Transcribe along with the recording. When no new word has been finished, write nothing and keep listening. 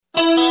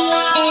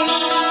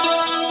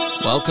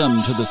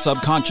Welcome to the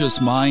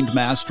Subconscious Mind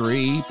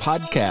Mastery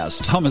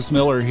Podcast. Thomas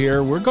Miller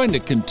here. We're going to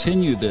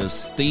continue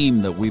this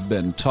theme that we've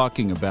been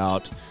talking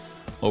about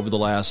over the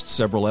last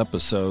several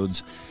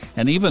episodes,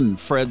 and even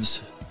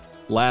Fred's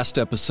last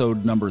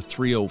episode, number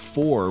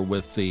 304,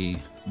 with the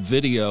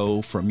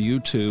video from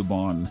YouTube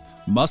on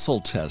muscle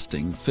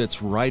testing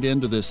fits right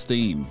into this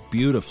theme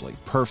beautifully,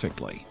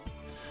 perfectly.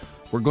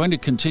 We're going to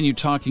continue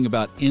talking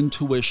about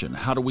intuition.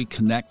 How do we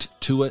connect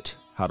to it?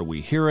 How do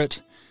we hear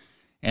it?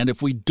 And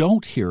if we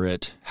don't hear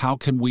it, how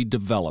can we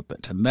develop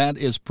it? And that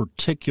is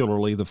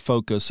particularly the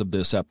focus of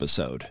this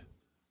episode.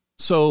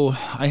 So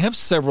I have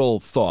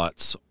several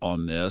thoughts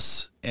on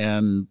this.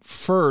 And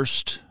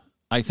first,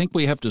 I think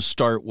we have to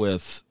start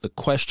with the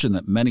question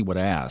that many would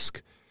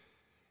ask.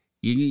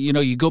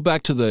 You go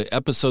back to the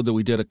episode that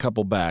we did a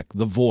couple back,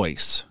 the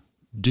voice.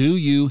 Do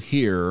you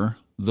hear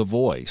the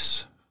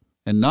voice?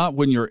 And not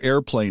when your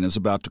airplane is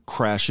about to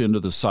crash into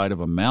the side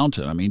of a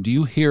mountain. I mean, do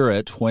you hear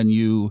it when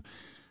you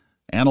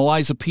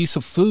analyze a piece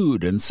of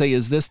food and say,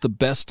 is this the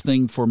best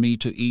thing for me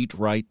to eat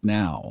right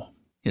now?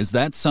 Is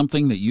that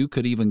something that you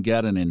could even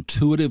get an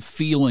intuitive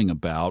feeling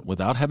about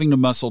without having to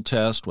muscle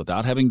test,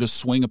 without having to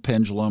swing a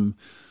pendulum,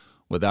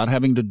 without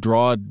having to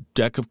draw a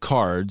deck of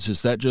cards?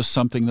 Is that just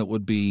something that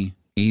would be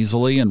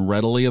easily and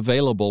readily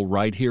available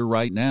right here,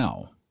 right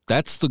now?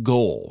 That's the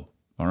goal,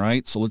 all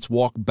right? So let's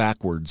walk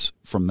backwards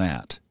from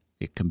that.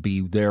 It can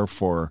be there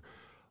for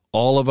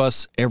all of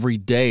us every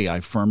day, I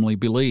firmly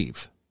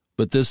believe.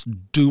 But this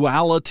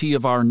duality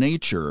of our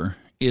nature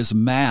is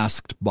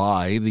masked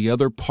by the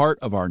other part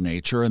of our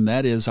nature, and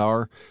that is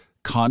our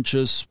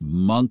conscious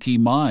monkey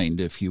mind,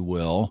 if you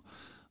will,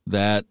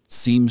 that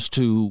seems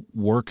to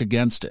work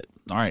against it.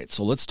 All right,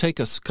 so let's take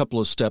a couple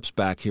of steps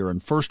back here.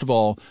 And first of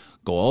all,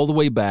 go all the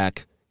way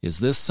back. Is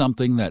this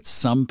something that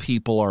some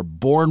people are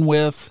born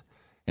with,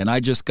 and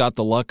I just got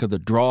the luck of the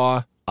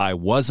draw? I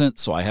wasn't,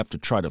 so I have to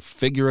try to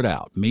figure it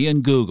out. Me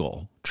and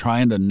Google,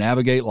 trying to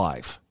navigate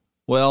life.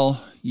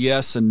 Well,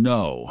 yes and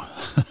no.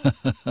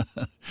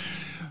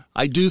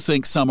 I do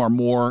think some are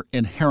more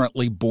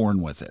inherently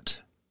born with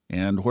it.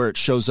 And where it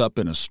shows up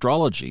in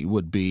astrology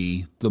would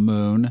be the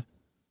moon,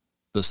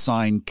 the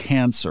sign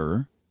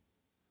Cancer,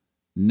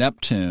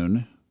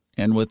 Neptune,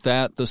 and with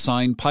that, the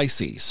sign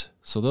Pisces.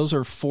 So those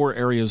are 4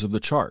 areas of the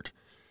chart.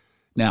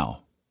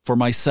 Now, for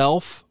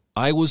myself,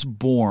 I was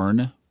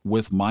born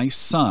with my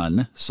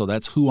sun, so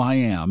that's who I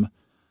am,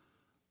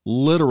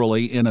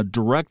 literally in a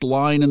direct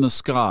line in the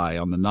sky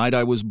on the night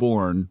I was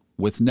born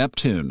with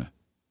Neptune.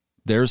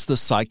 There's the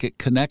psychic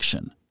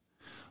connection.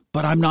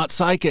 But I'm not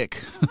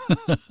psychic.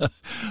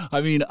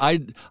 I mean,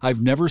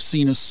 I've never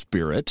seen a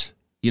spirit.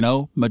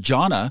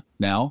 Majana,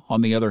 now,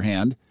 on the other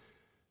hand,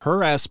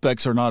 her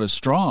aspects are not as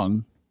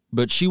strong,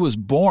 but she was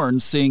born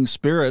seeing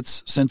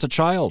spirits since a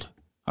child.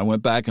 I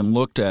went back and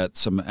looked at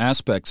some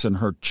aspects in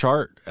her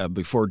chart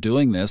before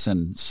doing this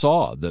and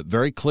saw that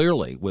very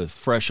clearly with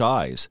fresh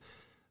eyes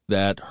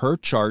that her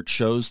chart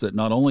shows that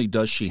not only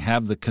does she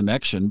have the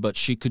connection, but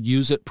she could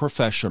use it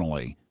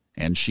professionally,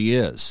 and she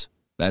is.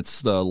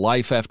 That's the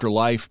Life After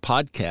Life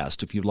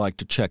podcast, if you'd like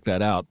to check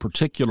that out,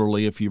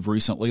 particularly if you've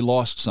recently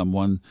lost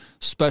someone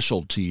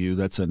special to you.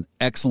 That's an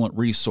excellent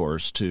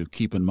resource to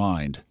keep in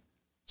mind.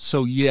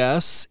 So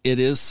yes, it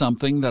is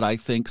something that I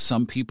think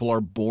some people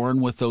are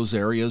born with those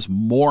areas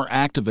more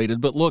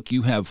activated. But look,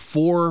 you have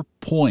 4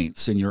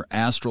 points in your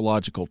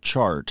astrological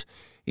chart,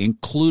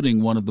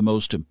 including one of the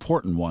most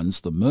important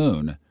ones, the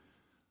moon.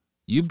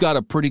 You've got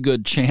a pretty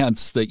good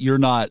chance that you're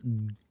not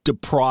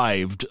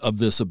deprived of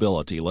this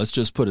ability. Let's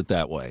just put it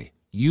that way.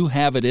 You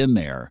have it in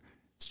there.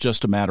 It's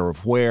just a matter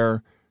of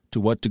where, to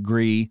what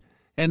degree,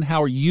 and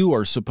how you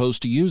are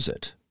supposed to use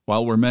it.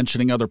 While we're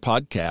mentioning other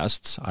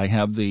podcasts, I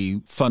have the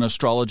Fun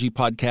Astrology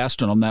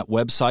podcast, and on that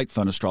website,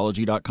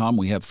 funastrology.com,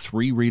 we have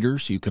 3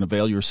 readers you can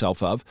avail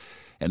yourself of.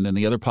 And then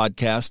the other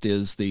podcast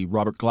is the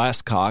Robert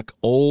Glasscock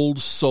Old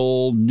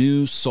Soul,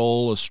 New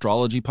Soul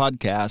Astrology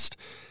podcast.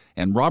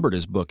 And Robert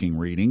is booking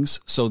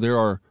readings, so there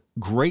are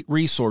great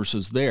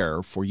resources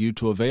there for you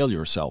to avail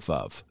yourself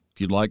of.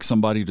 If you'd like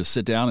somebody to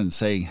sit down and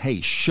say,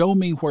 hey, show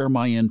me where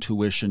my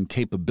intuition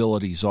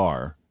capabilities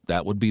are,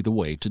 that would be the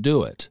way to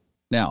do it.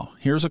 Now,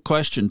 here's a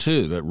question,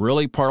 too, that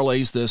really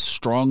parlays this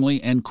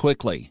strongly and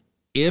quickly.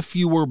 If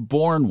you were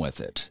born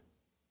with it,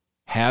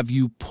 have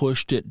you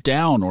pushed it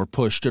down or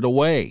pushed it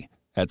away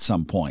at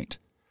some point?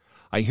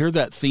 I hear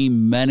that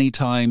theme many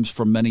times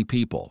from many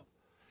people.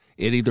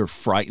 It either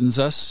frightens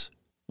us,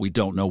 we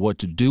don't know what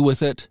to do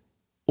with it,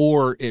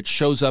 or it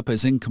shows up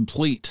as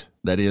incomplete.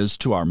 That is,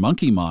 to our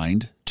monkey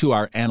mind, to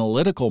our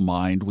analytical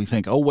mind, we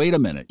think, oh, wait a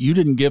minute, you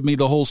didn't give me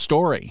the whole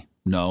story.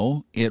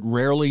 No, it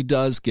rarely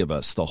does give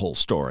us the whole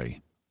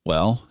story.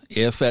 Well,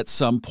 if at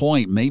some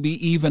point, maybe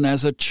even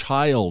as a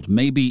child,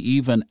 maybe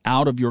even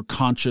out of your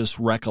conscious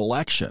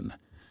recollection,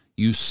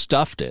 you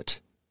stuffed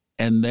it,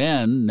 and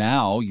then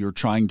now you're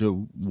trying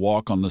to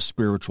walk on the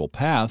spiritual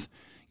path,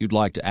 you'd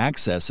like to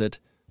access it,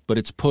 but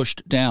it's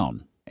pushed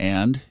down,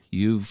 and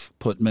you've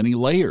put many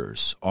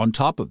layers on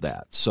top of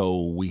that.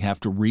 So we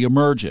have to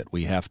reemerge it.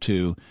 We have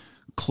to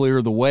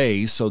clear the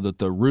way so that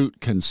the root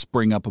can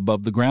spring up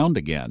above the ground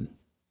again.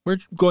 We're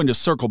going to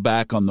circle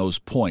back on those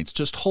points.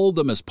 Just hold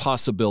them as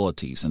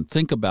possibilities and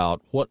think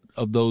about what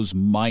of those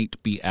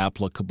might be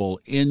applicable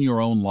in your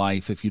own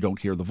life if you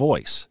don't hear the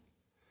voice.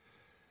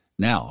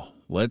 Now,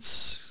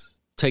 let's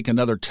take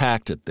another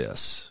tact at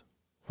this.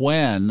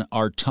 When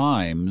are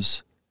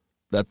times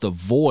that the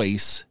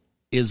voice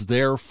is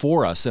there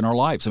for us in our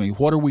lives? I mean,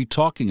 what are we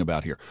talking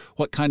about here?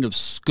 What kind of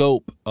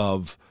scope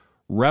of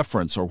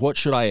reference, or what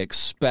should I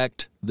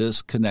expect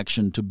this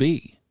connection to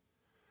be?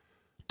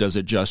 Does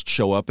it just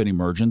show up in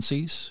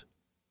emergencies?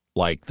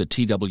 Like the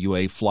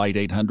TWA Flight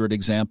 800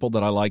 example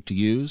that I like to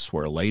use,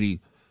 where a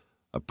lady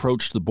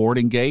approached the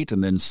boarding gate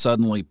and then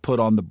suddenly put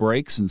on the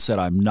brakes and said,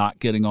 "I'm not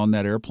getting on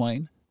that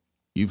airplane."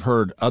 You've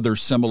heard other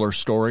similar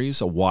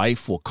stories. A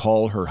wife will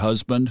call her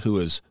husband who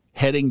is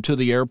heading to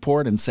the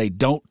airport and say,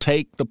 "Don't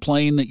take the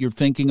plane that you're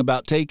thinking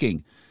about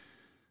taking."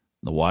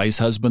 The wise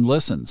husband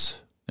listens.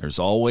 There's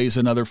always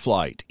another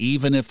flight,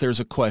 even if there's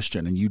a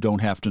question and you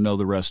don't have to know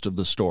the rest of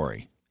the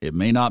story. It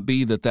may not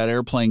be that that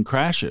airplane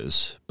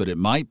crashes, but it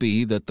might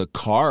be that the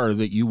car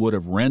that you would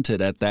have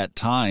rented at that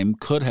time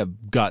could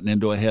have gotten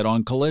into a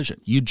head-on collision.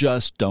 You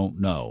just don't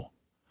know.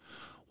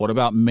 What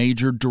about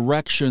major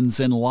directions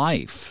in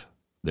life?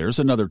 There's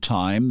another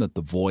time that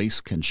the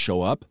voice can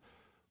show up.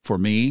 For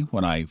me,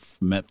 when I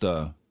met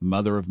the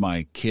mother of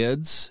my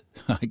kids,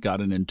 I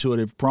got an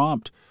intuitive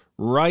prompt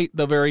right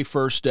the very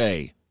first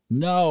day.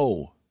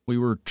 No. We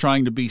were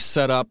trying to be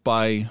set up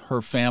by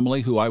her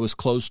family, who I was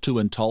close to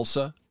in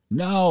Tulsa.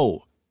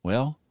 No.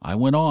 Well, I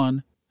went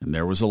on, and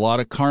there was a lot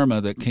of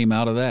karma that came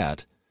out of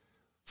that.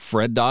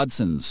 Fred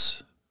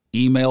Dodson's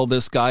emailed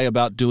this guy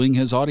about doing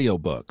his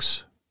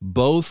audiobooks.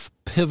 Both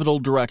pivotal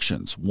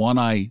directions. One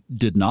I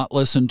did not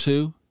listen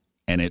to,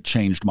 and it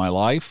changed my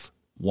life.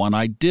 One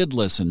I did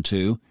listen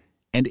to,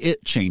 and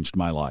it changed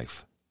my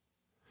life.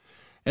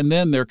 And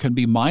then there can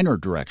be minor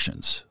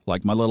directions,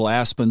 like my little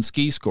Aspen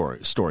ski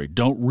story.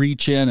 Don't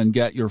reach in and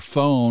get your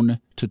phone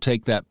to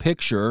take that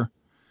picture.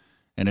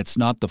 And it's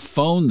not the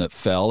phone that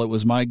fell, it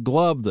was my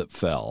glove that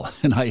fell,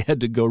 and I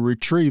had to go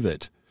retrieve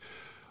it.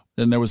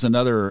 Then there was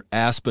another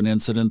Aspen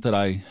incident that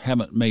I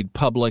haven't made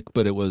public,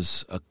 but it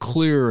was a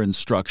clear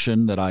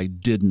instruction that I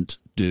didn't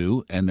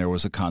do, and there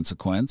was a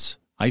consequence.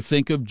 I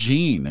think of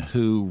Jean,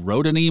 who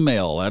wrote an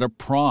email at a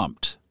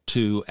prompt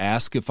to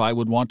ask if I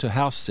would want to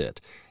house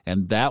sit.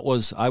 And that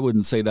was, I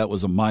wouldn't say that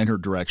was a minor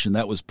direction.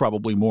 That was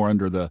probably more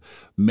under the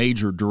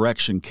major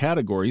direction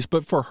categories.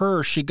 But for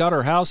her, she got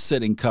her house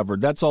sitting covered.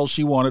 That's all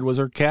she wanted, was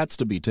her cats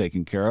to be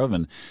taken care of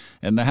and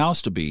the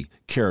house to be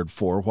cared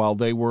for while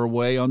they were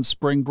away on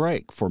spring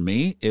break. For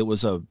me, it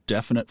was a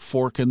definite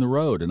fork in the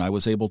road, and I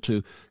was able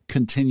to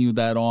continue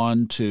that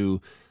on to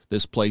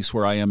this place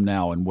where I am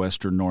now in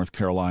Western North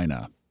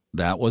Carolina.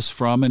 That was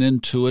from an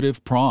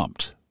intuitive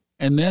prompt.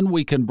 And then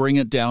we can bring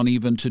it down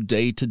even to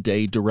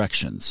day-to-day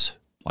directions.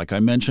 Like I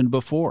mentioned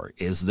before,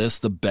 is this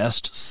the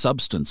best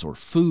substance or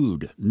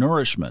food,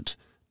 nourishment,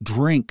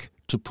 drink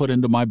to put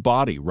into my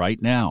body right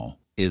now?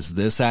 Is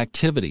this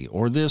activity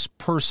or this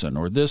person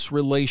or this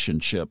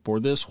relationship or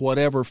this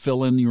whatever,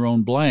 fill in your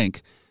own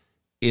blank,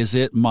 is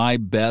it my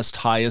best,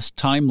 highest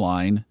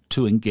timeline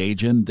to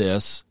engage in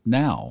this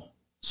now?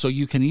 So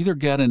you can either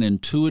get an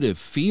intuitive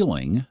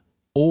feeling,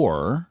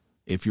 or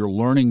if you're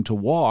learning to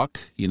walk,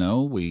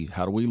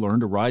 how do we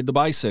learn to ride the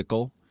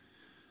bicycle?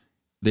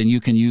 Then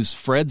you can use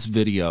Fred's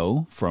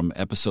video from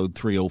episode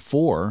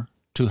 304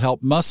 to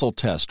help muscle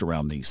test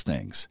around these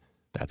things.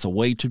 That's a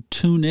way to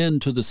tune in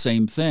to the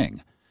same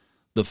thing.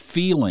 The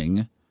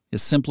feeling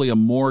is simply a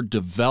more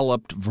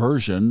developed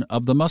version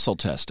of the muscle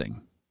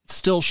testing. It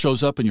still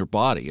shows up in your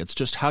body. It's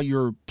just how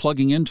you're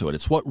plugging into it.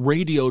 It's what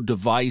radio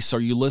device are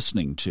you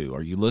listening to?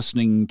 Are you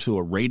listening to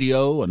a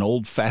radio, an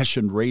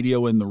old-fashioned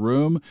radio in the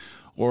room?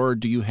 Or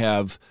do you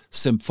have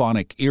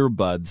symphonic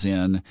earbuds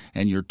in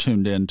and you're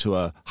tuned into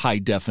a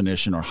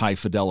high-definition or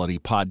high-fidelity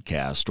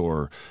podcast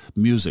or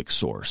music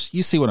source?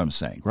 You see what I'm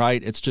saying,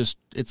 right? It's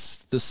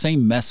the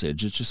same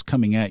message. It's just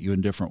coming at you in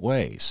different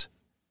ways.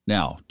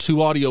 Now, 2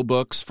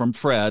 audiobooks from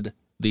Fred,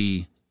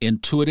 the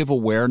Intuitive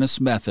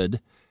Awareness Method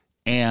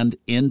and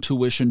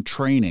Intuition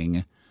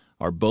Training,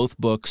 are both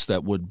books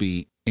that would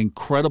be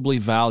incredibly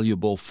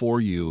valuable for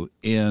you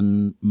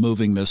in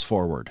moving this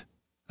forward.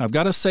 I've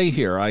got to say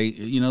here,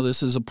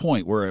 this is a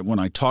point where when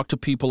I talk to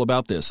people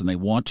about this and they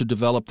want to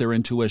develop their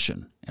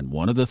intuition, and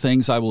one of the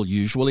things I will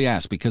usually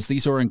ask, because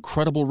these are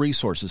incredible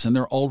resources and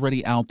they're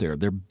already out there,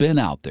 they've been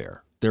out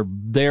there, they're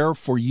there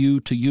for you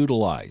to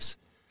utilize.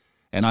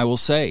 And I will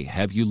say,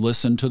 have you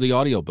listened to the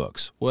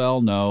audiobooks? Well,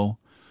 no.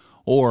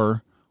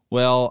 Or,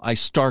 well, I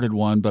started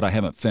one, but I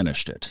haven't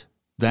finished it.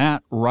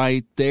 That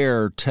right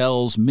there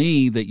tells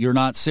me that you're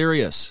not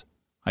serious.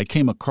 I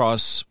came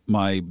across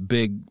my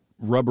big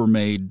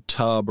Rubbermaid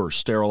tub or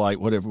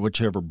Sterilite,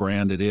 whichever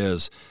brand it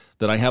is,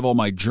 that I have all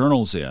my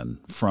journals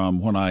in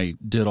from when I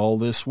did all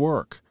this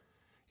work.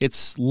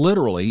 It's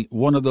literally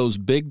one of those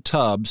big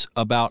tubs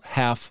about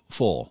half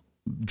full.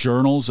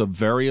 Journals of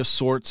various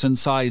sorts and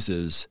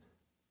sizes,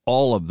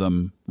 all of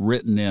them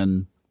written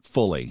in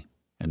fully.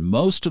 And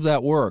most of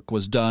that work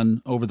was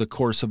done over the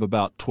course of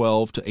about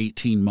 12 to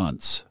 18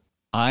 months.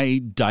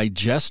 I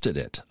digested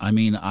it.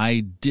 I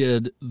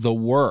did the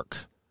work.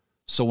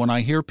 So when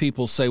I hear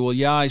people say, well,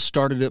 yeah, I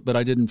started it, but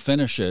I didn't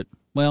finish it,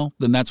 well,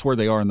 then that's where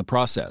they are in the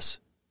process.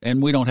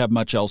 And we don't have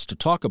much else to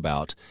talk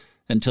about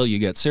until you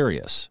get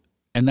serious.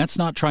 And that's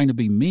not trying to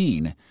be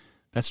mean.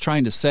 That's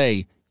trying to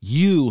say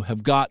you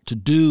have got to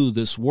do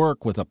this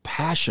work with a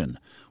passion,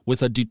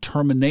 with a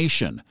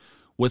determination,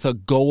 with a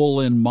goal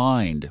in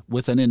mind,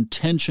 with an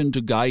intention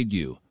to guide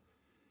you.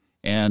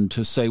 And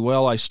to say,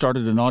 well, I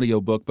started an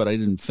audiobook, but I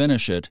didn't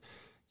finish it,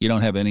 you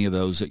don't have any of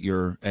those at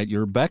your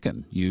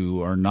beckon.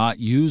 You are not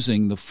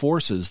using the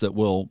forces that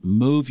will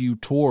move you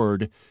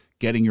toward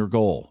getting your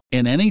goal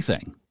in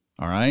anything.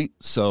 All right?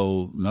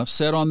 So enough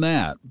said on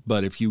that.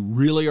 But if you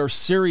really are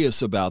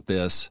serious about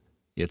this,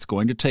 it's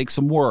going to take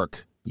some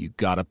work. You've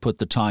got to put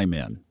the time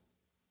in.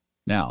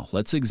 Now,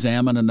 let's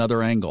examine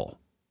another angle.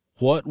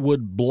 What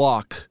would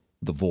block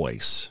the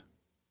voice?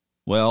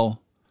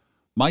 Well,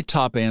 my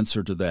top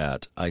answer to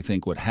that, I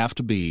think, would have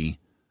to be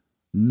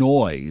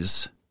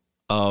noise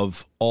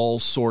of all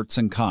sorts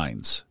and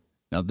kinds.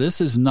 Now, this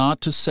is not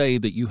to say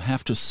that you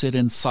have to sit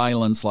in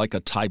silence like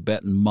a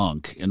Tibetan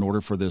monk in order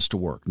for this to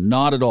work.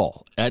 Not at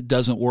all. That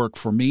doesn't work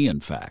for me, in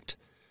fact.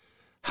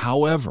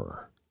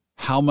 However,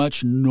 how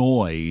much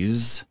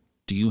noise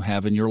do you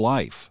have in your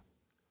life?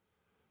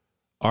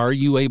 Are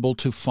you able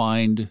to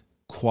find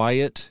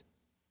quiet,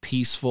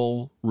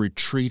 peaceful,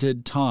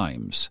 retreated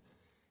times,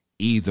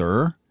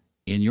 either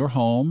in your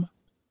home,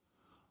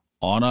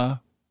 on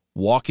a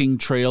walking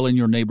trail in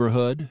your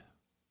neighborhood,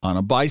 on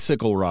a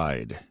bicycle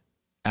ride,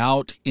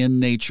 out in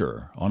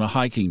nature, on a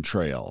hiking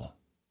trail,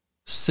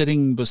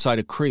 sitting beside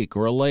a creek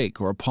or a lake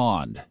or a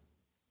pond,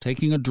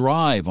 taking a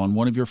drive on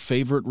one of your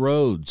favorite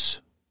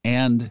roads,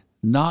 and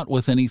not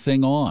with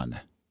anything on,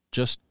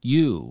 just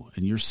you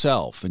and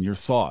yourself and your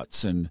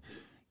thoughts and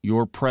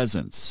your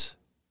presence,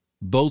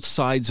 both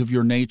sides of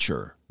your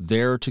nature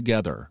there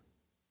together,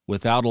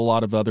 without a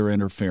lot of other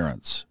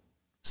interference.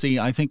 See,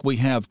 I think we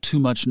have too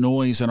much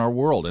noise in our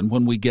world, and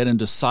when we get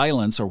into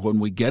silence or when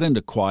we get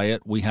into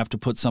quiet, we have to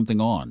put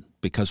something on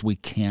because we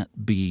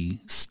can't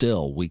be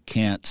still. We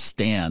can't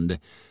stand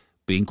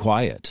being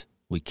quiet.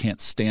 We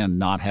can't stand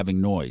not having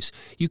noise.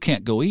 You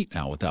can't go eat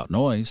now without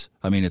noise.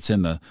 It's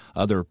in the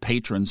other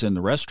patrons in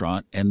the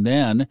restaurant, and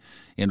then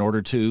in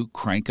order to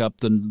crank up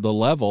the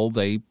level,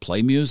 they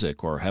play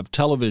music or have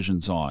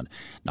televisions on.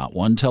 Not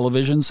one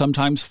television,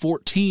 sometimes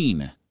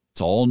 14. It's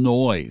all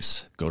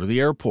noise. Go to the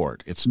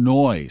airport. It's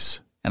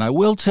noise. And I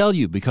will tell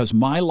you, because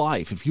my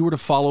life, if you were to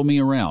follow me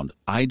around,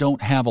 I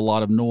don't have a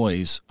lot of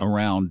noise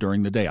around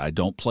during the day. I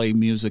don't play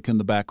music in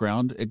the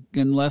background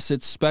unless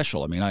it's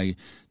special.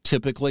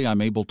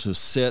 I'm able to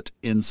sit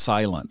in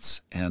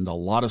silence, and a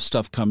lot of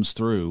stuff comes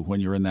through when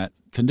you're in that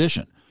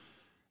condition.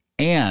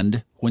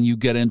 And when you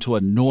get into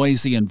a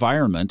noisy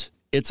environment,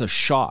 it's a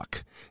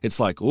shock. It's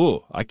like,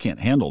 oh, I can't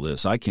handle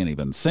this. I can't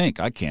even think.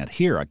 I can't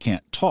hear. I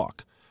can't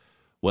talk.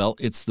 Well,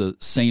 it's the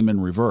same in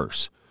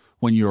reverse.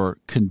 When you're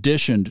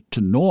conditioned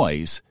to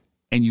noise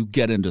and you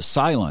get into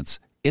silence,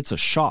 it's a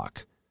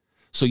shock.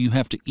 So you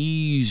have to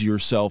ease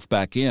yourself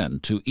back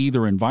into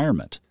either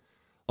environment.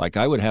 Like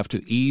I would have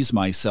to ease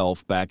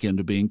myself back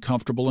into being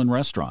comfortable in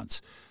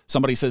restaurants.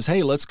 Somebody says,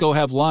 hey, let's go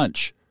have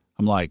lunch.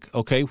 I'm like,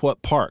 okay,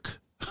 what park?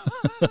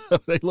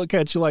 They look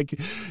at you like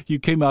you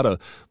came out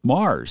of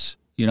Mars,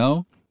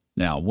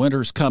 Now,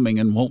 winter's coming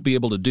and won't be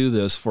able to do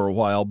this for a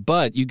while,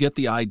 but you get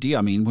the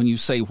idea. When you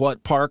say,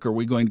 what park are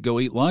we going to go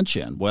eat lunch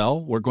in?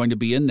 Well, we're going to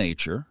be in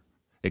nature,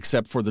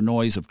 except for the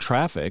noise of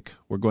traffic.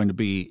 We're going to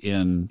be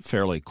in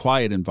fairly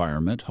quiet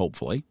environment,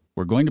 hopefully.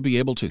 We're going to be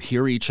able to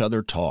hear each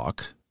other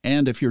talk.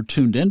 And if you're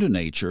tuned into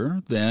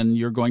nature, then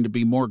you're going to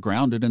be more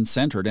grounded and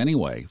centered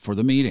anyway for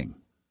the meeting.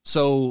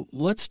 So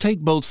let's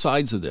take both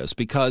sides of this,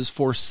 because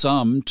for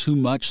some, too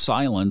much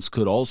silence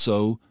could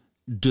also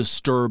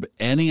disturb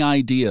any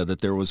idea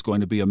that there was going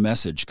to be a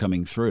message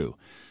coming through.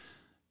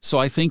 So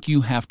I think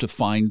you have to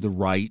find the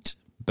right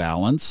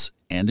balance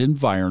and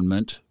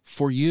environment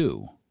for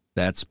you.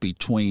 That's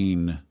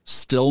between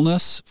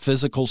stillness,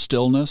 physical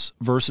stillness,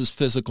 versus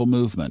physical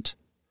movement.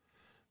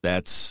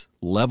 That's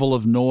level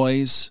of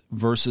noise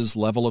versus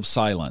level of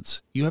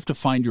silence. You have to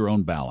find your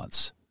own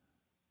balance.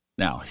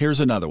 Now, here's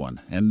another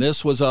one, and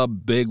this was a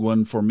big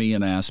one for me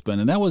in Aspen,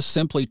 and that was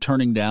simply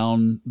turning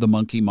down the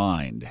monkey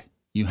mind.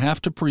 You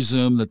have to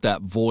presume that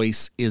that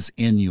voice is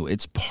in you.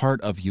 It's part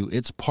of you.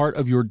 It's part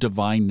of your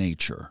divine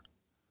nature.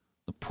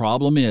 The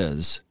problem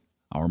is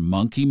our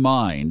monkey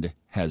mind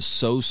has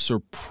so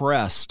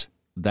suppressed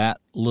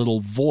that little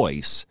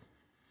voice.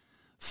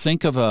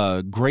 Think of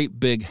a great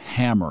big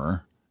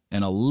hammer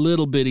and a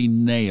little bitty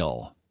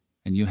nail,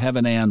 and you have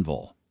an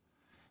anvil.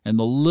 And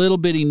the little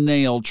bitty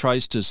nail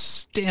tries to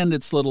stand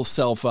its little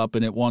self up,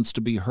 and it wants to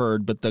be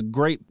heard, but the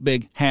great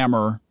big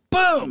hammer,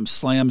 boom,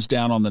 slams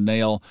down on the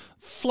nail,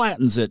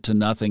 flattens it to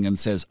nothing, and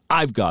says,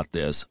 I've got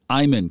this.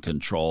 I'm in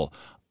control.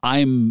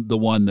 I'm the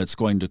one that's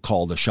going to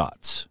call the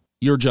shots.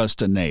 You're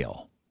just a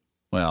nail.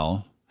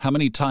 Well, how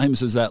many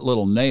times is that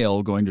little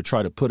nail going to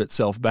try to put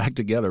itself back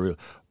together?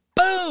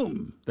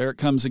 Boom! There it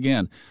comes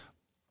again.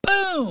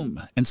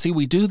 Boom! And see,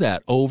 we do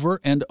that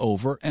over and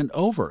over and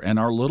over, and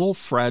our little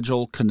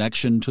fragile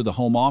connection to the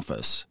home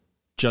office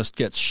just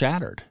gets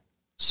shattered.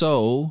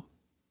 So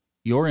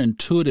your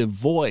intuitive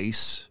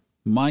voice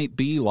might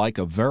be like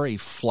a very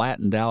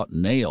flattened out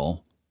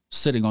nail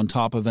sitting on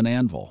top of an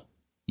anvil.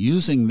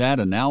 Using that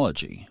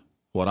analogy,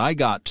 what I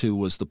got to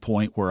was the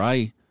point where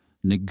I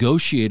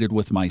negotiated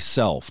with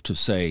myself to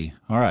say,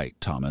 all right,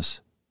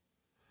 Thomas,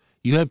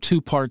 you have two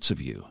parts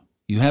of you.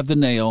 You have the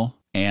nail,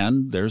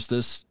 and there's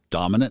this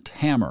dominant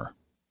hammer.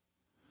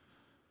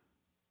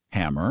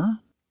 Hammer,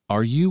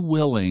 are you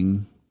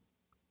willing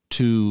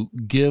to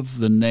give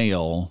the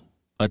nail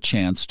a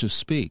chance to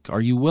speak?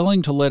 Are you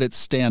willing to let it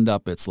stand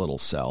up its little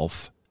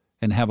self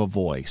and have a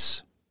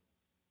voice?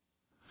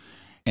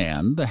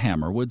 And the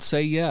hammer would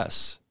say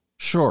yes.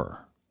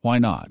 Sure, why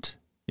not?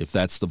 If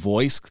that's the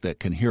voice that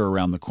can hear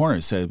around the corner,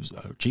 it says,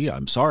 gee,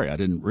 I'm sorry, I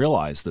didn't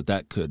realize that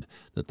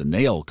the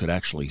nail could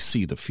actually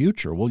see the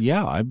future. Well,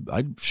 yeah,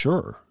 I'm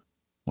sure.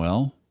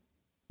 Well,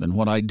 then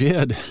what I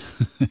did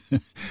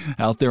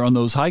out there on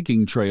those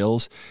hiking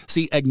trails,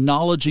 see,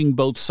 acknowledging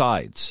both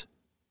sides,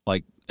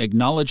 like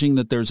acknowledging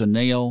that there's a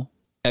nail,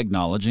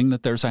 acknowledging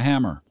that there's a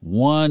hammer.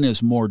 One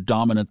is more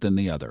dominant than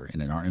the other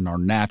in our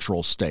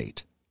natural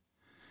state.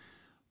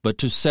 But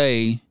to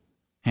say,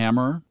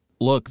 hammer,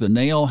 look, the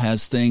nail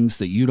has things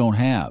that you don't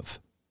have.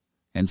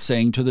 And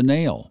saying to the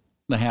nail,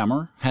 the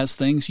hammer has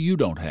things you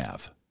don't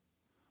have.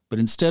 But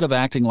instead of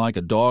acting like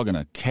a dog and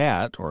a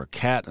cat, or a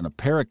cat and a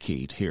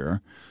parakeet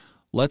here,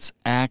 let's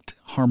act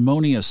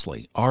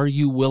harmoniously. Are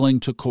you willing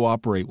to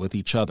cooperate with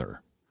each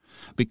other?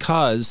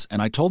 Because, and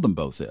I told them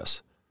both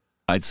this,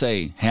 I'd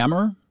say,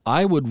 hammer,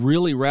 I would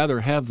really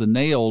rather have the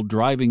nail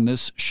driving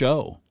this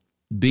show,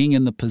 being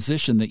in the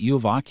position that you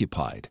have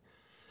occupied.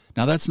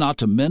 Now, that's not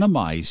to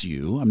minimize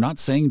you. I'm not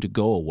saying to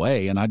go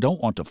away, and I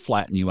don't want to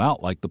flatten you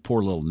out like the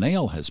poor little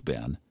nail has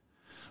been,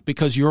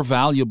 because you're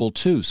valuable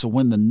too. So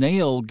when the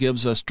nail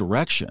gives us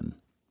direction,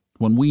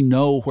 when we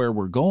know where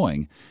we're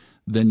going,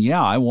 then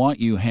yeah, I want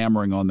you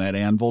hammering on that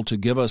anvil to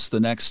give us the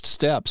next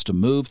steps, to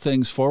move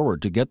things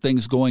forward, to get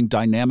things going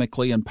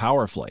dynamically and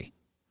powerfully.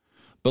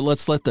 But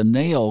let's let the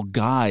nail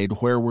guide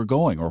where we're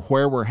going, or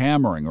where we're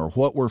hammering, or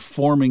what we're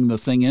forming the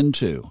thing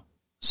into.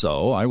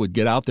 So I would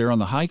get out there on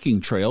the hiking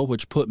trail,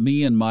 which put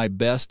me in my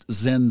best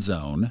Zen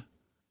zone,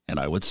 and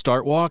I would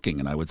start walking,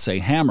 and I would say,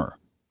 hammer,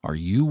 are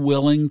you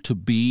willing to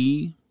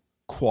be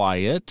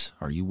quiet?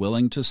 Are you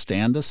willing to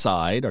stand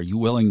aside? Are you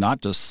willing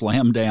not to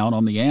slam down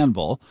on the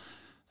anvil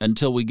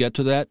until we get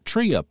to that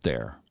tree up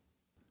there?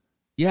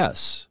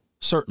 Yes,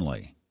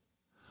 certainly.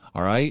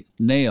 All right,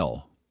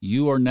 nail,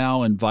 you are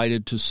now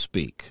invited to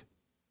speak.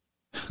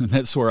 And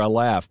that's where I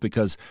laugh,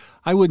 because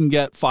I wouldn't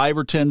get 5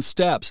 or 10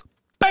 steps.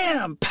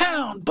 Bam,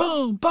 pound,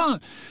 boom, boom.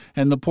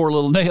 And the poor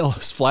little nail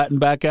is flattened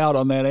back out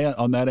on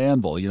that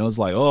anvil. You know, it's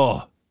like,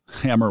 oh,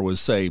 hammer would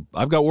say,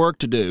 I've got work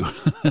to do.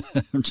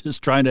 I'm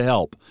just trying to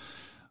help.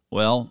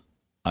 Well,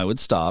 I would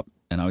stop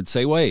and I would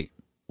say, wait,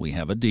 we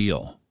have a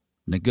deal.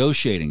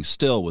 Negotiating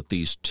still with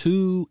these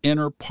two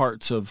inner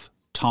parts of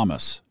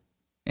Thomas.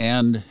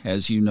 And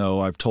as you know,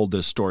 I've told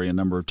this story a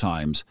number of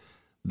times,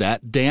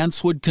 that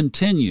dance would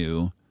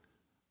continue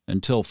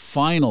until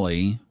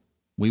finally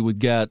we would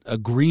get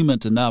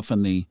agreement enough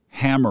and the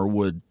hammer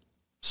would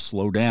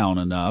slow down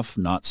enough,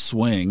 not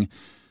swing,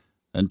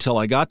 until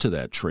I got to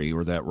that tree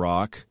or that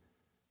rock.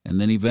 And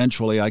then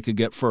eventually I could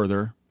get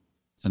further.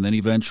 And then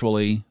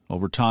eventually,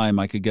 over time,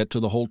 I could get to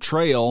the whole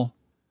trail.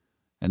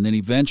 And then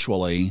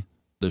eventually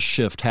the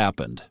shift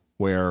happened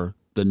where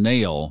the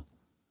nail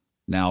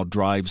now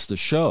drives the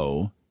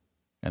show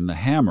and the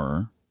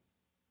hammer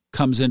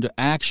comes into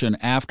action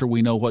after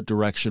we know what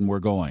direction we're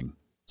going.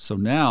 So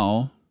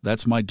now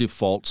that's my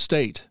default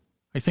state.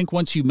 I think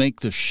once you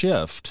make the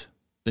shift,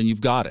 then you've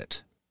got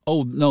it.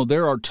 Oh, no,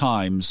 there are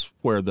times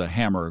where the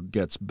hammer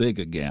gets big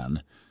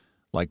again,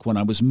 like when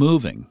I was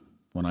moving.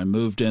 When I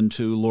moved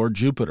into Lord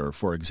Jupiter,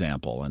 for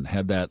example, and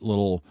had that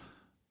little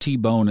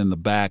T-bone in the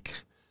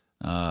back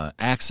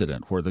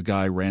accident where the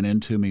guy ran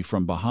into me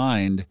from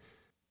behind,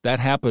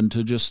 that happened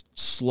to just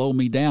slow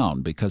me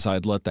down because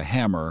I'd let the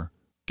hammer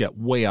get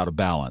way out of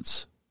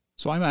balance.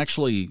 So I'm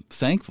actually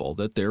thankful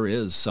that there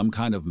is some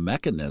kind of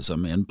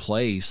mechanism in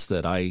place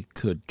that I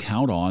could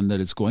count on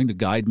that is going to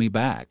guide me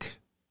back.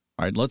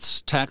 All right,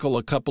 let's tackle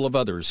a couple of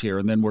others here,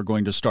 and then we're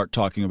going to start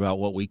talking about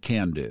what we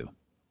can do.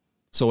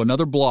 So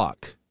another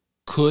block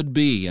could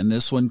be, and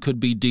this one could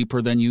be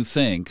deeper than you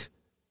think,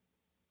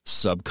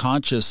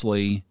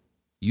 subconsciously,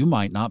 you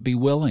might not be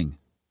willing.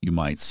 You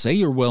might say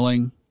you're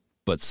willing,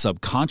 but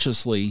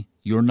subconsciously,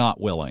 you're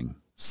not willing.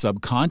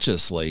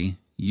 Subconsciously,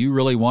 you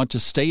really want to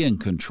stay in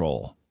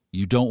control.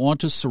 You don't want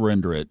to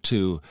surrender it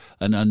to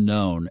an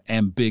unknown,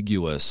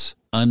 ambiguous,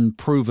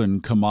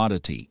 unproven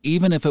commodity,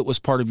 even if it was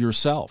part of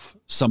yourself,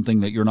 something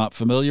that you're not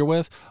familiar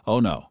with. Oh,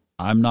 no,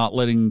 I'm not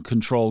letting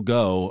control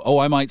go. Oh,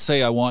 I might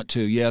say I want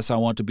to. Yes, I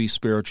want to be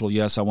spiritual.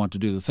 Yes, I want to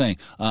do the thing.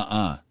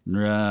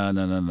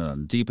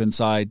 No. Deep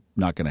inside,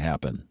 not going to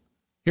happen.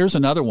 Here's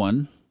another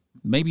one.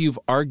 Maybe you've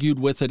argued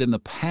with it in the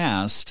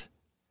past,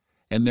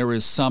 and there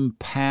is some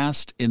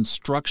past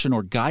instruction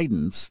or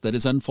guidance that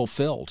is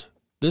unfulfilled.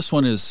 This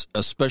one is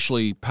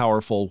especially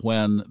powerful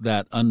when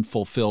that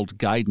unfulfilled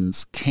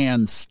guidance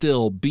can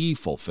still be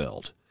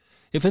fulfilled.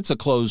 If it's a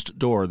closed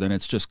door, then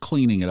it's just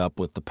cleaning it up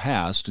with the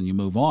past and you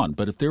move on.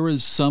 But if there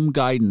is some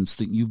guidance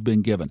that you've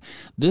been given,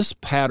 this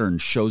pattern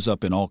shows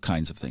up in all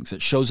kinds of things.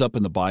 It shows up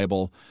in the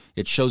Bible.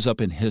 It shows up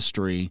in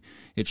history.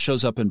 It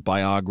shows up in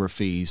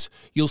biographies.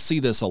 You'll see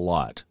this a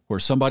lot, where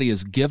somebody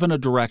is given a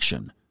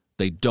direction.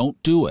 They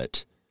don't do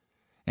it.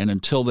 And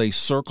until they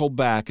circle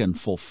back and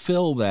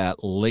fulfill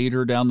that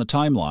later down the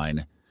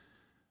timeline,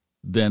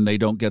 then they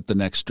don't get the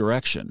next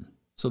direction.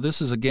 So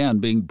this is, again,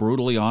 being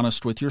brutally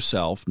honest with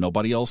yourself.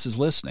 Nobody else is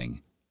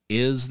listening.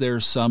 Is there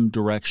some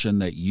direction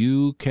that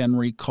you can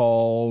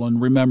recall and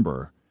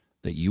remember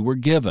that you were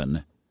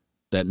given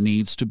that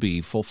needs to be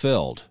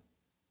fulfilled?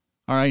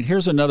 All right,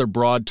 here's another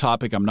broad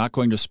topic. I'm not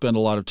going to spend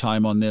a lot of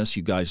time on this.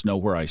 You guys know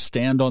where I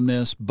stand on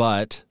this,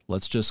 but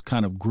let's just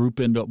kind of group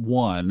into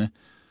one.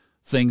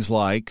 Things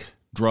like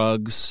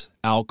drugs,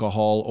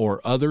 alcohol,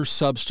 or other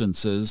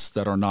substances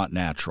that are not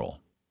natural.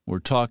 We're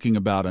talking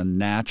about a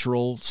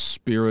natural,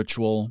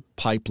 spiritual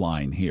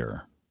pipeline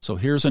here. So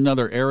here's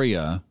another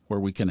area where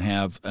we can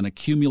have an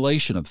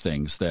accumulation of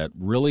things that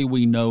really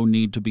we know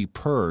need to be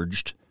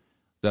purged,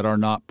 that are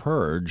not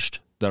purged,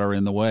 that are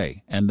in the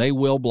way, and they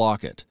will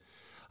block it.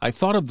 I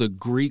thought of the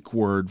Greek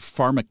word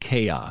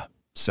pharmakeia.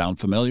 Sound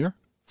familiar?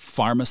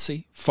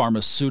 Pharmacy,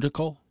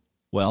 pharmaceutical?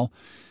 Well,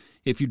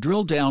 if you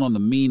drill down on the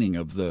meaning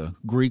of the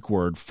Greek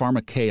word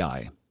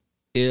pharmakeia,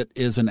 it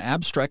is an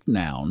abstract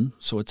noun,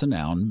 so it's a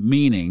noun,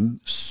 meaning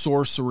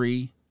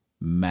sorcery,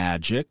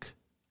 magic,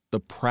 the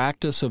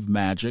practice of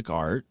magic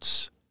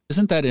arts.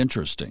 Isn't that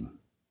interesting,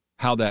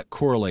 how that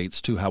correlates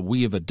to how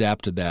we have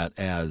adapted that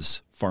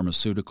as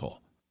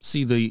pharmaceutical?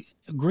 See, the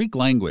Greek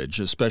language,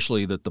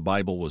 especially that the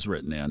Bible was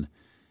written in,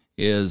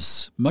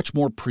 is much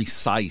more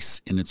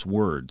precise in its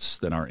words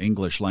than our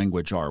English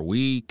language are.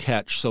 We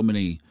catch so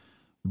many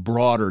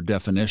broader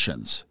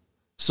definitions.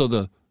 So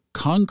the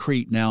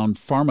concrete noun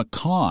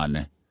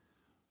pharmakon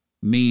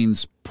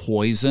means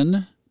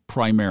poison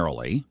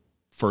primarily.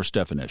 First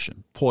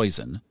definition,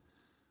 poison.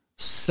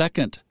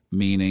 Second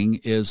meaning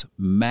is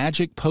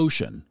magic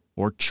potion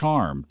or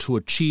charm to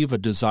achieve a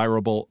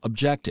desirable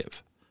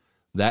objective.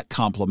 That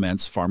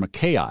complements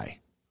pharmakeia.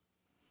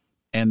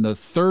 And the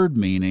third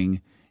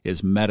meaning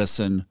is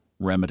medicine,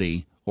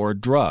 remedy, or a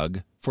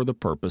drug for the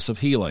purpose of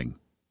healing.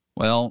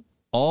 Well,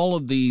 all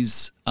of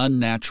these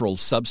unnatural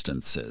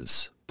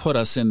substances put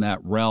us in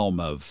that realm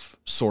of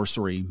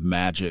sorcery,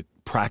 magic,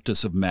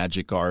 practice of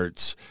magic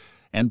arts,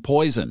 and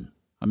poison.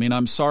 I mean,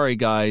 I'm sorry,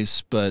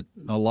 guys, but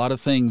a lot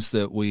of things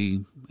that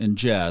we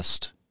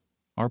ingest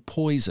are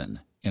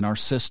poison in our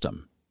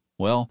system.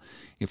 Well,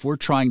 if we're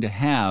trying to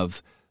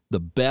have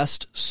the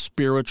best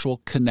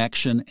spiritual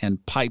connection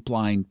and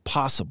pipeline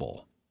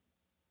possible,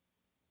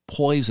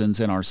 poisons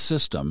in our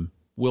system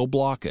will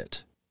block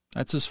it.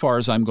 That's as far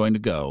as I'm going to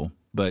go,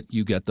 but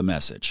you get the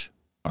message.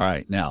 All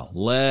right, now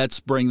let's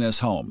bring this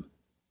home.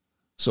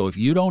 So if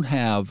you don't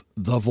have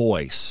the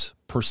voice,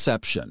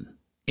 perception,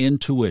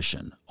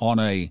 intuition on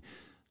a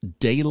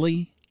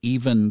daily,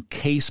 even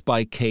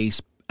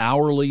case-by-case,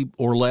 hourly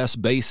or less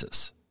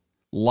basis,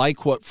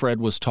 like what Fred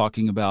was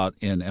talking about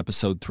in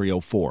episode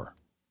 304,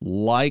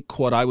 like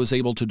what I was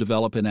able to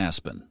develop in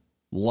Aspen,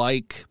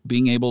 like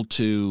being able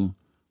to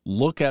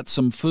look at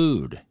some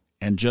food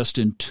and just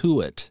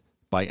intuit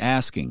by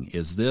asking,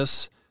 is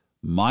this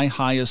my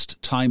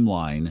highest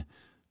timeline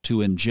to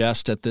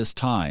ingest at this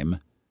time?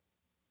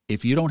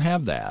 If you don't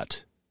have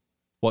that,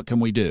 what can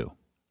we do?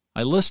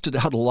 I listed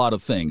out a lot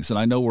of things, and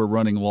I know we're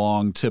running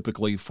long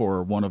typically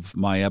for one of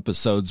my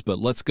episodes, but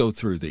let's go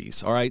through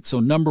these. All right, so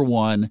number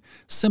one,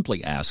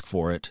 simply ask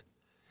for it.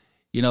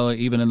 You know,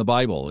 even in the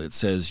Bible, it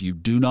says you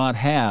do not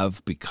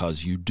have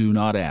because you do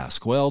not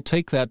ask. Well,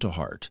 take that to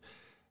heart.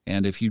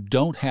 And if you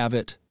don't have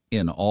it,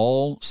 in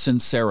all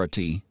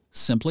sincerity,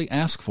 simply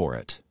ask for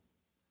it.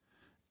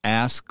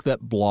 Ask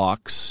that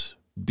blocks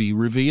be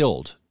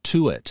revealed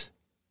to it.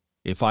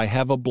 If I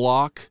have a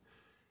block,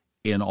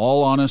 in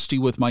all honesty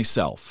with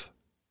myself,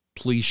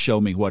 please show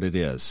me what it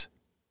is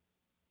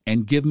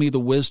and give me the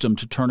wisdom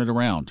to turn it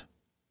around.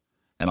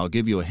 And I'll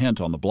give you a hint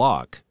on the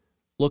block.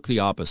 Look the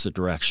opposite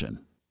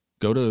direction.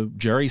 Go to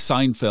Jerry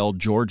Seinfeld,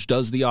 George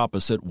Does the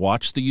Opposite.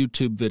 Watch the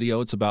YouTube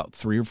video. It's about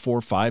 3 or 4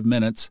 or 5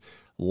 minutes.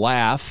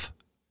 Laugh,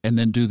 and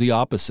then do the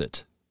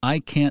opposite. I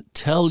can't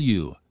tell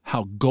you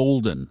how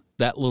golden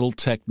that little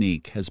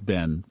technique has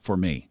been for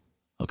me.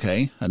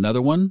 Okay,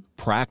 another one,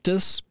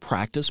 practice,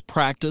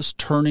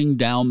 turning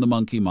down the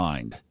monkey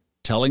mind.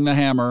 Telling the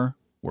hammer,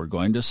 we're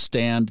going to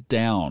stand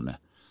down.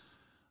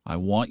 I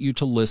want you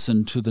to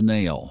listen to the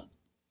nail.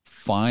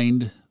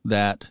 Find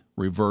that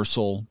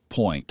reversal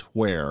point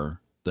where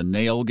the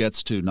nail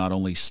gets to not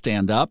only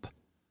stand up,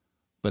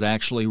 but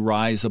actually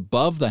rise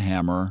above the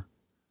hammer,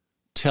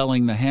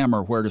 telling the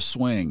hammer where to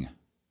swing.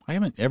 I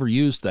haven't ever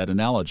used that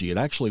analogy. It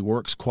actually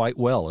works quite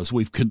well as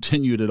we've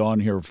continued it on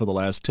here for the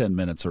last 10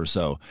 minutes or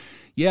so.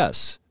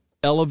 Yes,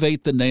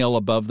 elevate the nail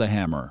above the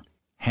hammer.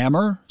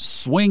 Hammer,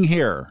 swing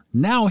here,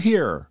 now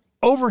here,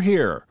 over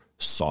here,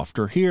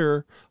 softer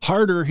here,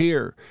 harder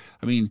here.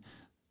 And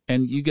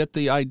you get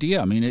the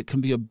idea. It can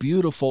be a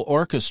beautiful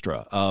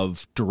orchestra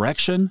of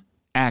direction,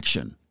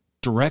 action,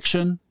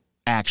 direction,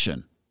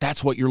 action.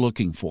 That's what you're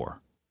looking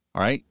for.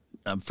 All right?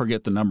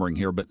 Forget the numbering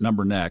here, but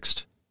number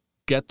next.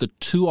 Get the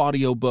 2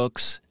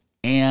 audiobooks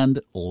and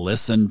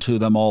listen to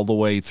them all the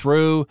way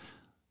through.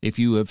 If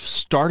you have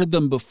started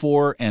them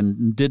before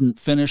and didn't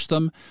finish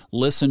them,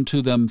 listen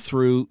to them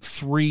through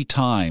 3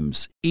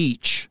 times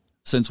each.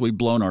 Since we've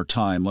blown our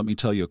time, let me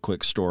tell you a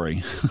quick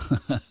story.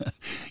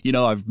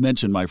 I've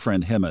mentioned my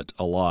friend Hemant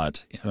a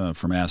lot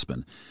from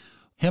Aspen.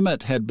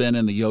 Hemant had been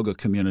in the yoga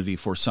community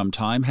for some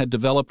time, had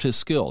developed his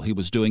skill. He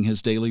was doing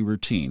his daily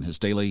routine, his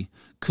daily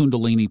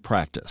Kundalini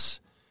practice.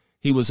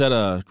 He was at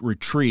a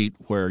retreat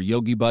where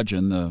Yogi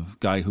Bhajan, the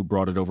guy who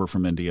brought it over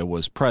from India,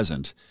 was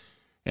present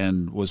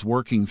and was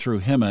working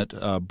through Hemant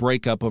a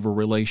breakup of a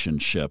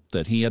relationship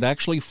that he had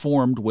actually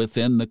formed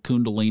within the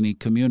Kundalini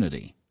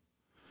community.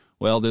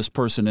 Well, this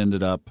person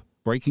ended up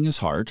breaking his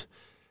heart,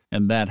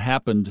 and that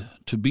happened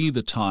to be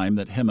the time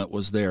that Hemant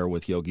was there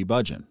with Yogi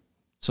Bhajan.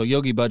 So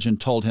Yogi Bhajan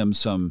told him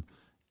some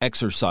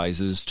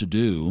exercises to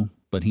do,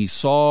 but he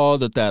saw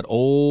that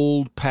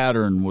old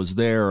pattern was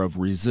there of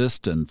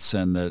resistance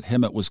and that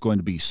Hemant was going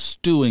to be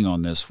stewing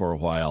on this for a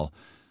while.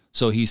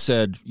 So he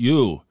said,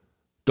 "You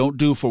don't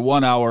do for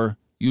 1 hour,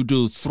 you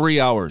do 3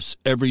 hours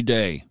every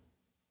day."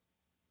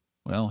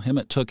 Well,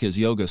 Hemant took his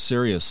yoga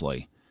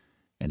seriously,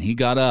 and he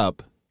got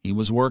up. He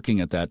was working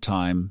at that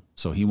time,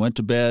 so he went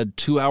to bed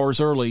 2 hours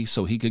early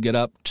so he could get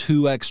up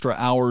 2 extra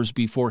hours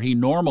before he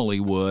normally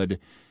would,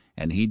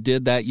 and he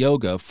did that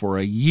yoga for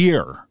a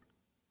year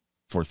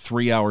for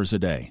 3 hours a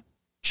day.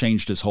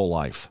 Changed his whole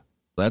life.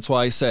 That's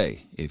why I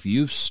say, if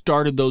you've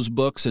started those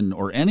books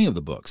or any of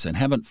the books and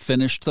haven't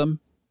finished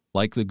them,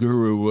 like the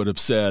guru would have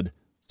said,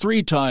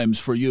 3 times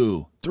for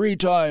you, 3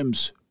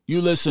 times. You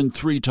listen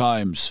 3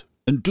 times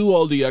and do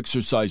all the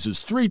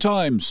exercises 3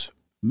 times.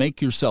 Make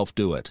yourself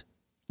do it.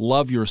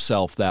 Love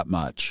yourself that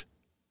much.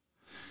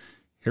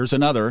 Here's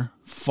another.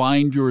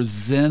 Find your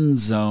Zen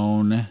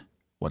zone,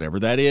 whatever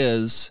that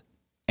is,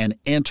 and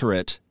enter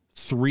it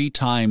 3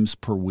 times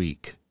per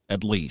week,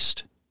 at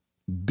least.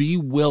 Be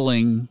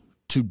willing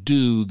to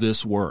do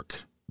this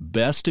work.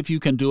 Best if you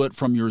can do it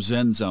from your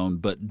Zen zone,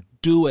 but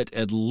do it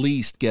at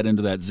least get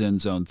into that Zen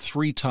zone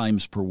 3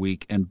 times per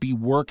week and be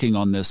working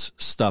on this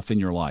stuff in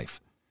your life.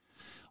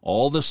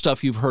 All the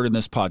stuff you've heard in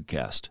this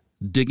podcast,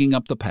 digging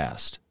up the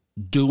past,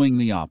 doing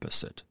the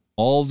opposite,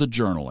 all the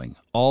journaling,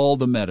 all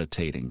the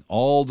meditating,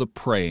 all the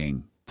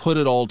praying, put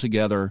it all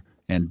together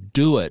and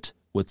do it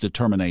with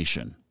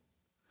determination.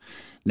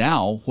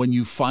 Now, when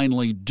you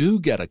finally do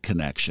get a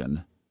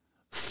connection,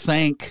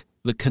 thank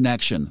the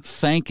connection.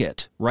 Thank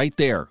it right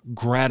there.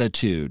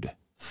 Gratitude.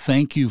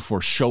 Thank you for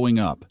showing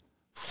up.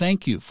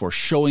 Thank you for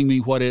showing me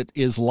what it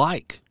is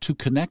like to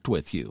connect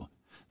with you.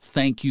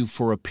 Thank you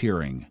for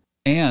appearing.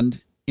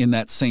 And in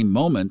that same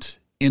moment,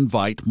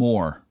 invite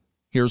more.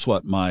 Here's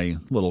what my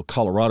little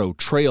Colorado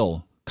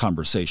Trail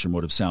conversation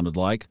would have sounded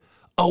like.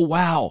 "Oh,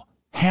 wow,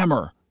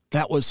 Hammer,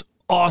 that was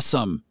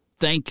awesome.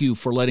 Thank you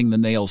for letting the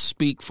nail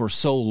speak for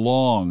so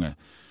long.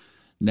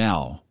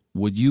 Now,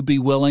 would you be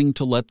willing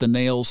to let the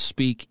nail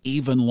speak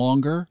even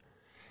longer?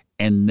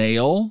 And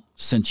nail,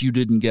 since you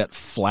didn't get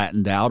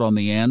flattened out on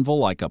the anvil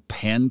like a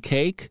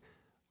pancake,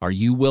 are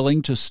you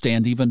willing to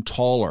stand even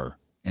taller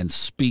and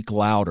speak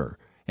louder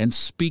and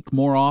speak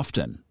more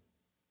often?"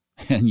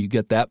 And you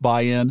get that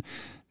buy-in,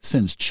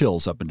 sends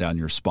chills up and down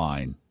your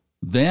spine.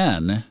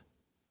 Then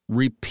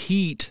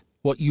repeat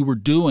what you were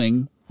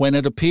doing when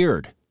it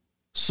appeared.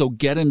 So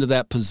get into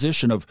that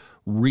position of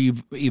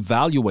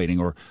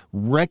evaluating or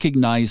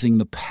recognizing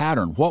the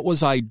pattern. What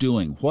was I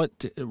doing? What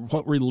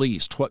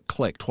released? What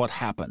clicked? What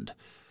happened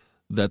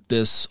that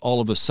this all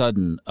of a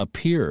sudden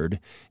appeared?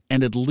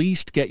 And at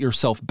least get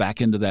yourself back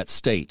into that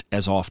state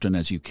as often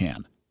as you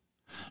can.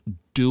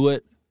 Do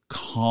it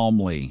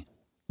calmly.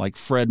 Like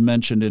Fred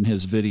mentioned in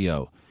his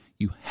video,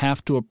 you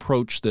have to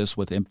approach this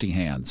with empty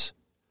hands.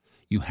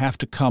 You have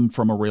to come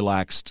from a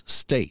relaxed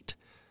state.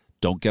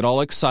 Don't get all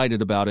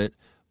excited about it,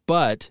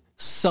 but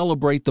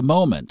celebrate the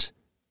moment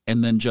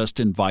and then just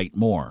invite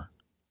more.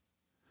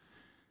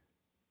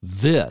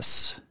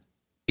 This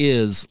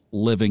is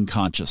living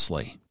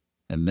consciously.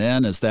 And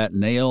then as that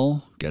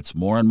nail gets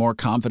more and more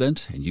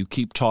confident and you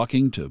keep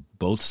talking to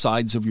both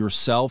sides of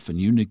yourself and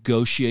you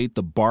negotiate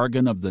the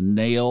bargain of the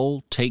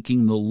nail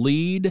taking the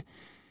lead.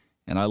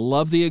 And I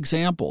love the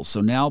example.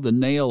 So now the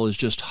nail is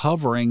just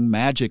hovering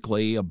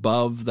magically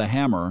above the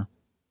hammer,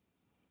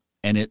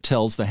 and it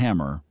tells the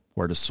hammer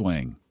where to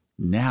swing.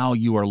 Now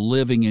you are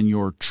living in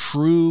your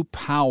true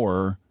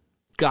power,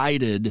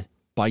 guided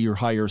by your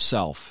higher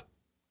self.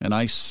 And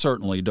I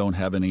certainly don't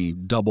have any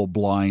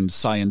double-blind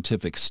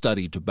scientific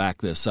study to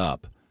back this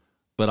up,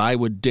 but I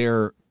would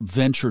dare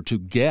venture to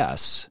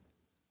guess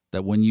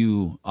that when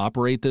you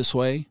operate this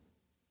way,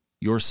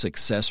 your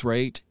success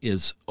rate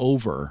is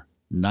over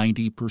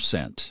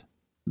 90%.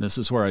 This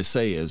is where I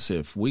say is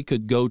if we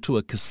could go to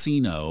a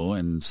casino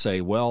and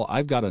say, well,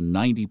 I've got a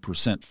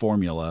 90%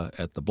 formula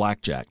at the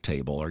blackjack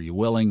table. Are you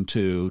willing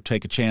to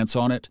take a chance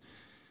on it?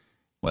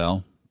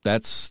 Well,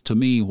 that's to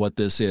me what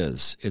this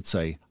is. It's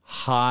a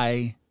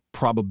high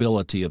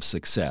probability of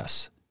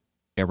success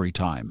every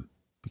time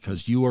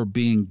because you are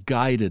being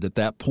guided at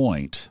that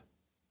point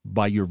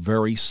by your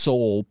very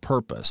sole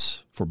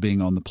purpose for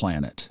being on the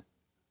planet.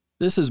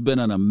 This has been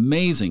an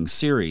amazing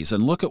series,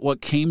 and look at what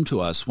came to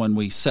us when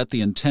we set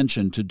the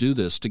intention to do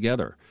this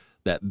together.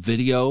 That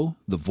video,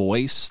 the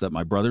voice that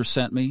my brother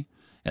sent me,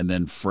 and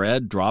then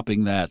Fred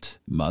dropping that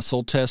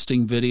muscle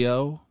testing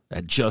video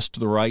at just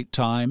the right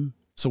time.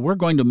 So we're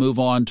going to move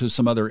on to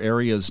some other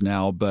areas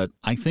now, but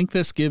I think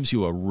this gives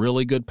you a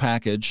really good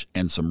package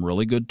and some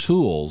really good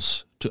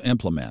tools to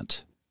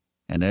implement.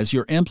 And as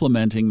you're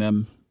implementing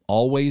them,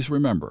 always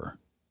remember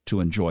to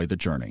enjoy the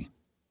journey.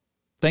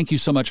 Thank you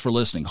so much for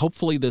listening.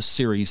 Hopefully this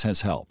series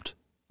has helped.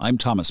 I'm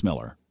Thomas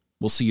Miller.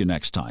 We'll see you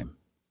next time.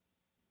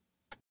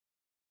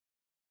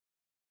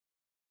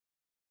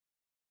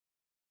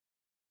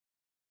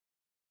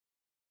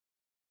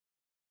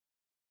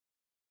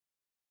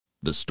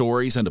 The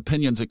stories and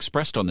opinions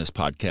expressed on this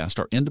podcast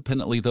are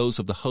independently those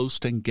of the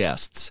host and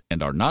guests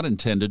and are not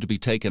intended to be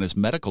taken as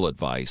medical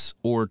advice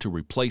or to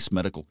replace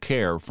medical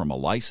care from a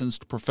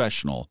licensed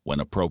professional when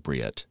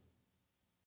appropriate.